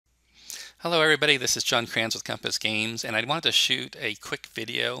Hello everybody, this is John Kranz with Compass Games, and I wanted to shoot a quick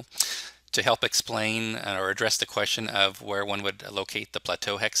video to help explain or address the question of where one would locate the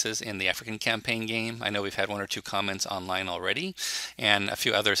plateau hexes in the African campaign game. I know we've had one or two comments online already, and a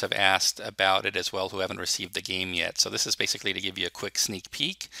few others have asked about it as well who haven't received the game yet. So this is basically to give you a quick sneak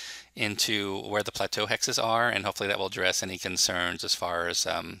peek into where the plateau hexes are, and hopefully that will address any concerns as far as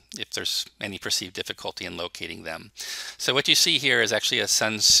if there's any perceived difficulty in locating them. So what you see here is actually a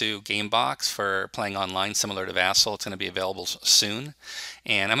Sun Tzu game box for playing online, similar to Vassal. It's going to be available soon,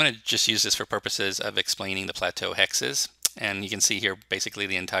 and I'm going to just use this for purposes of explaining the plateau hexes. And you can see here basically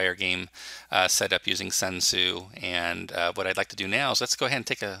the entire game set up using Sun Tzu. And what I'd like to do now is let's go ahead and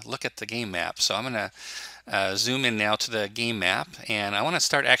take a look at the game map. So I'm going to zoom in now to the game map, and I want to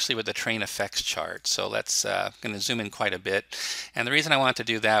start actually with the terrain effects chart. So let's going to zoom in quite a bit. And the reason I wanted to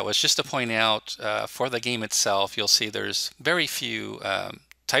do that was just to point out for the game itself, you'll see there's very few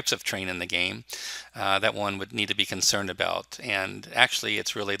types of terrain in the game that one would need to be concerned about. And actually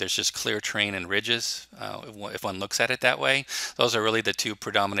it's really, there's just clear terrain and ridges if one looks at it that way. Those are really the two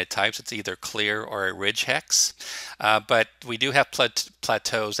predominant types. It's either clear or a ridge hex. But we do have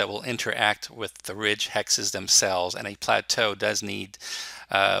plateaus that will interact with the ridge hexes themselves, and a plateau does need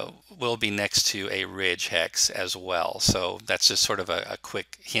will be next to a ridge hex as well. So that's just sort of a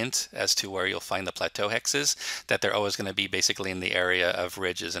quick hint as to where you'll find the plateau hexes, that they're always going to be basically in the area of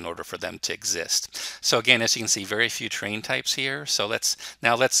ridges in order for them to exist. So again, as you can see, very few terrain types here. So let's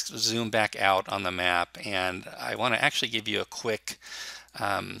zoom back out on the map, and I want to actually give you a quick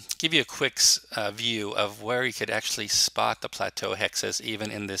view of where you could actually spot the plateau hexes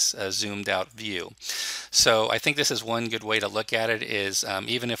even in this zoomed out view. So I think this is one good way to look at it is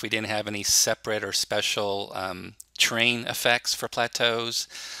even if we didn't have any separate or special terrain effects for plateaus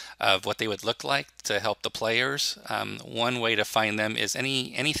of what they would look like to help the players. One way to find them is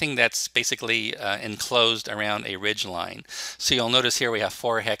anything that's basically enclosed around a ridge line. So you'll notice here we have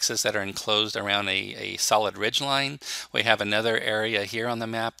 4 hexes that are enclosed around a solid ridge line. We have another area here on the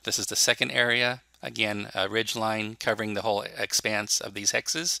map. This is the second area. Again, a ridge line covering the whole expanse of these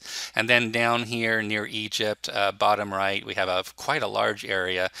hexes. And then down here near Egypt, bottom right, we have quite a large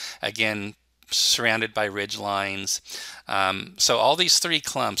area, again, surrounded by ridge lines. So all these 3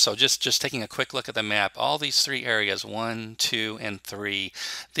 clumps, so just taking a quick look at the map, all these 3 areas, 1, 2, and 3,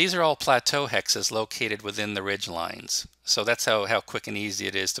 these are all plateau hexes located within the ridge lines. So that's how quick and easy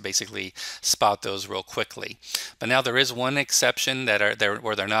it is to basically spot those real quickly. But now there is one exception that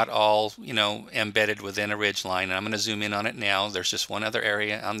where they're not all, embedded within a ridge line. And I'm going to zoom in on it now. There's just one other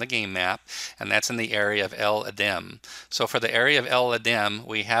area on the game map, and that's in the area of El Adem. So for the area of El Adem,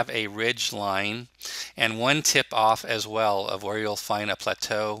 we have a ridge line and one tip off as well of where you'll find a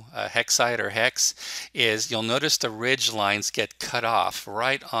plateau hexsite or hex is you'll notice the ridge lines get cut off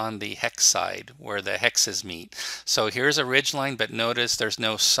right on the hex side where the hexes meet. So here's a ridge line, but notice there's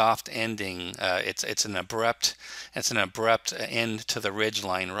no soft ending. It's an abrupt end to the ridge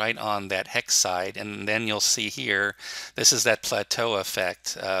line right on that hex side. And then you'll see here, this is that plateau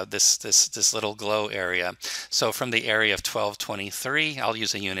effect, this little glow area. So from the area of 1223, I'll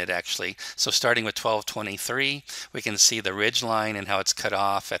use a unit actually. So starting with 1223, we can see the ridge line and how it's cut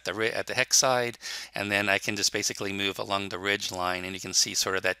off at the hex side, and then I can just basically move along the ridge line, and you can see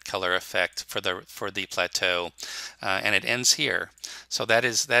sort of that color effect for the plateau, and it ends here. So that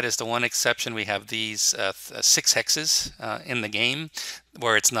is the one exception. We have these 6 hexes in the game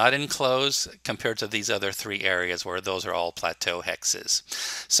where it's not enclosed compared to these other 3 areas where those are all plateau hexes.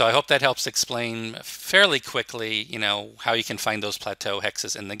 So I hope that helps explain fairly quickly, how you can find those plateau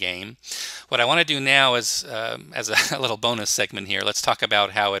hexes in the game. What I want to do now is, as a little bonus segment here, let's talk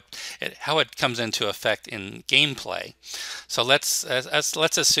about how it comes into effect in gameplay. So let's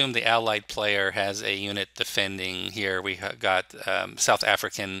assume the allied player has a unit defending here. We got South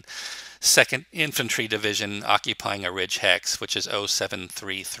African 2nd Infantry Division occupying a ridge hex, which is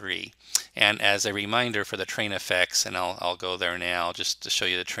 0733. And as a reminder for the terrain effects, and I'll go there now just to show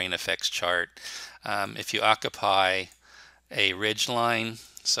you the terrain effects chart. If you occupy a ridge line,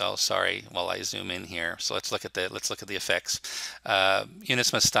 so sorry, while I zoom in here. So let's look at the effects.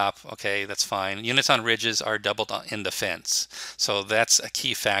 Units must stop. Okay, that's fine. Units on ridges are doubled in defense. So that's a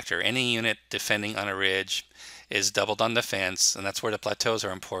key factor. Any unit defending on a ridge is doubled on defense, and that's where the plateaus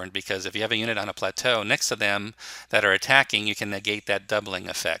are important, because if you have a unit on a plateau next to them that are attacking, you can negate that doubling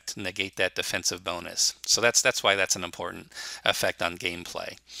effect, negate that defensive bonus. So that's why that's an important effect on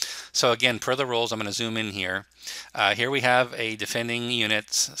gameplay. So again, per the rules, I'm going to zoom in here. Here we have a defending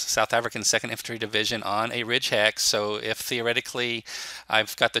unit, South African 2nd Infantry Division on a ridge hex. So if theoretically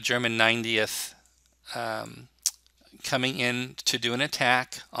I've got the German 90th coming in to do an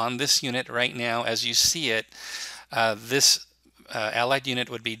attack on this unit right now. As you see it, this allied unit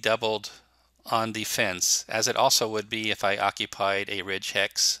would be doubled on defense, as it also would be if I occupied a ridge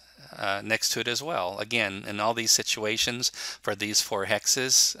hex next to it as well. Again, in all these situations for these 4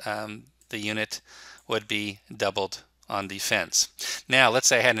 hexes, the unit would be doubled on defense. Now, let's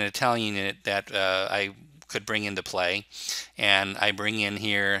say I had an Italian unit that I could bring into play, and I bring in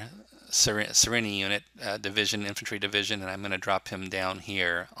here Serini unit, division, infantry division, and I'm going to drop him down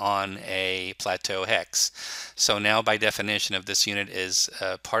here on a plateau hex. So now by definition, if this unit is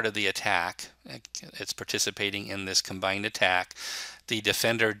part of the attack, it's participating in this combined attack, the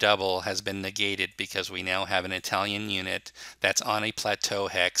defender double has been negated because we now have an Italian unit that's on a plateau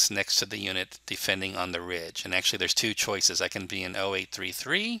hex next to the unit defending on the ridge. And actually there's 2 choices. I can be in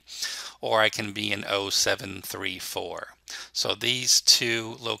 0833 or I can be in 0734. So these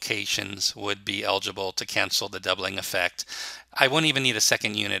 2 locations would be eligible to cancel the doubling effect. I wouldn't even need a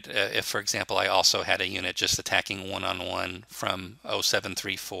second unit if, for example, I also had a unit just attacking one-on-one from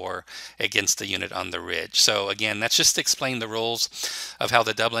 0734 against the unit on the ridge. So again, that's just to explain the rules of how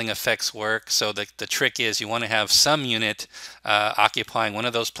the doubling effects work. So the trick is you want to have some unit occupying one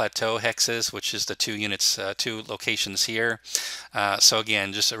of those plateau hexes, which is the 2 units, 2 locations here. So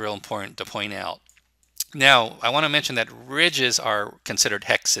again, just real important to point out. Now, I want to mention that ridges are considered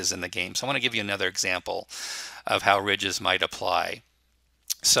hexes in the game. So I want to give you another example of how ridges might apply.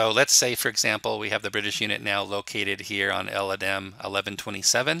 So let's say, for example, we have the British unit now located here on LADM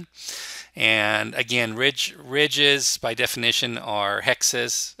 1127. And again, ridges by definition are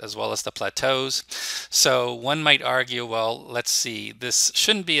hexes as well as the plateaus. So one might argue, well, let's see, this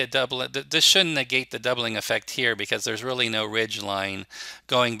shouldn't be a double, this shouldn't negate the doubling effect here because there's really no ridge line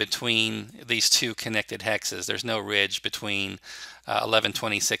going between these 2 connected hexes. There's no ridge between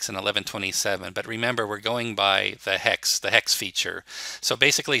 1126 and 1127. But remember, we're going by the hex feature. So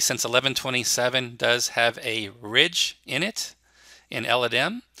basically, since 1127 does have a ridge in it, in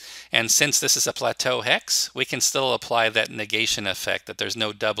LADM, and since this is a plateau hex, we can still apply that negation effect, that there's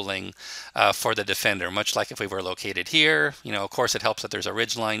no doubling for the defender, much like if we were located here. You know, of course it helps that there's a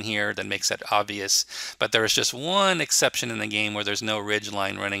ridge line here that makes that obvious, but there is just one exception in the game where there's no ridge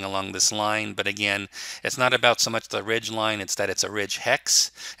line running along this line. But again, it's not about so much the ridge line, it's that it's a ridge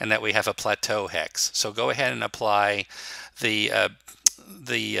hex and that we have a plateau hex. So go ahead and apply the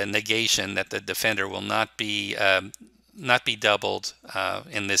negation that the defender will not be doubled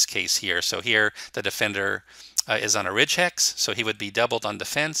in this case here. So here the defender is on a ridge hex, so he would be doubled on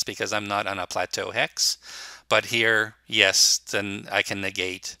defense because I'm not on a plateau hex. But here, yes, then I can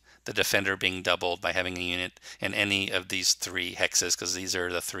negate the defender being doubled by having a unit in any of these 3 hexes because these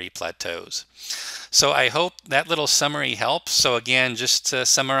are the 3 plateaus. So I hope that little summary helps. So again, just to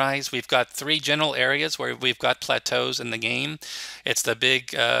summarize, we've got 3 general areas where we've got plateaus in the game. It's the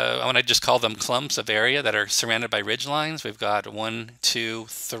big, I want to just call them clumps of area that are surrounded by ridge lines. We've got 1, 2,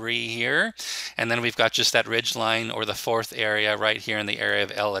 3 here. And then we've got just that ridge line or the 4th area right here in the area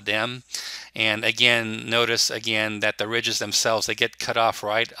of LADM. And again, notice again that the ridges themselves, they get cut off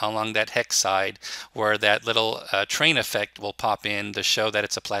right along that hex side where that little train effect will pop in to show that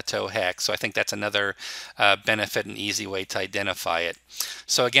it's a plateau hex. So I think that's another benefit and easy way to identify it.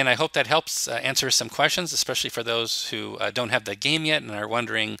 So again, I hope that helps answer some questions, especially for those who don't have the game yet and are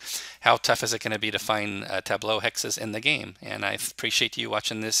wondering how tough is it going to be to find tableau hexes in the game. And I appreciate you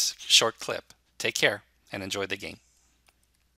watching this short clip. Take care and enjoy the game.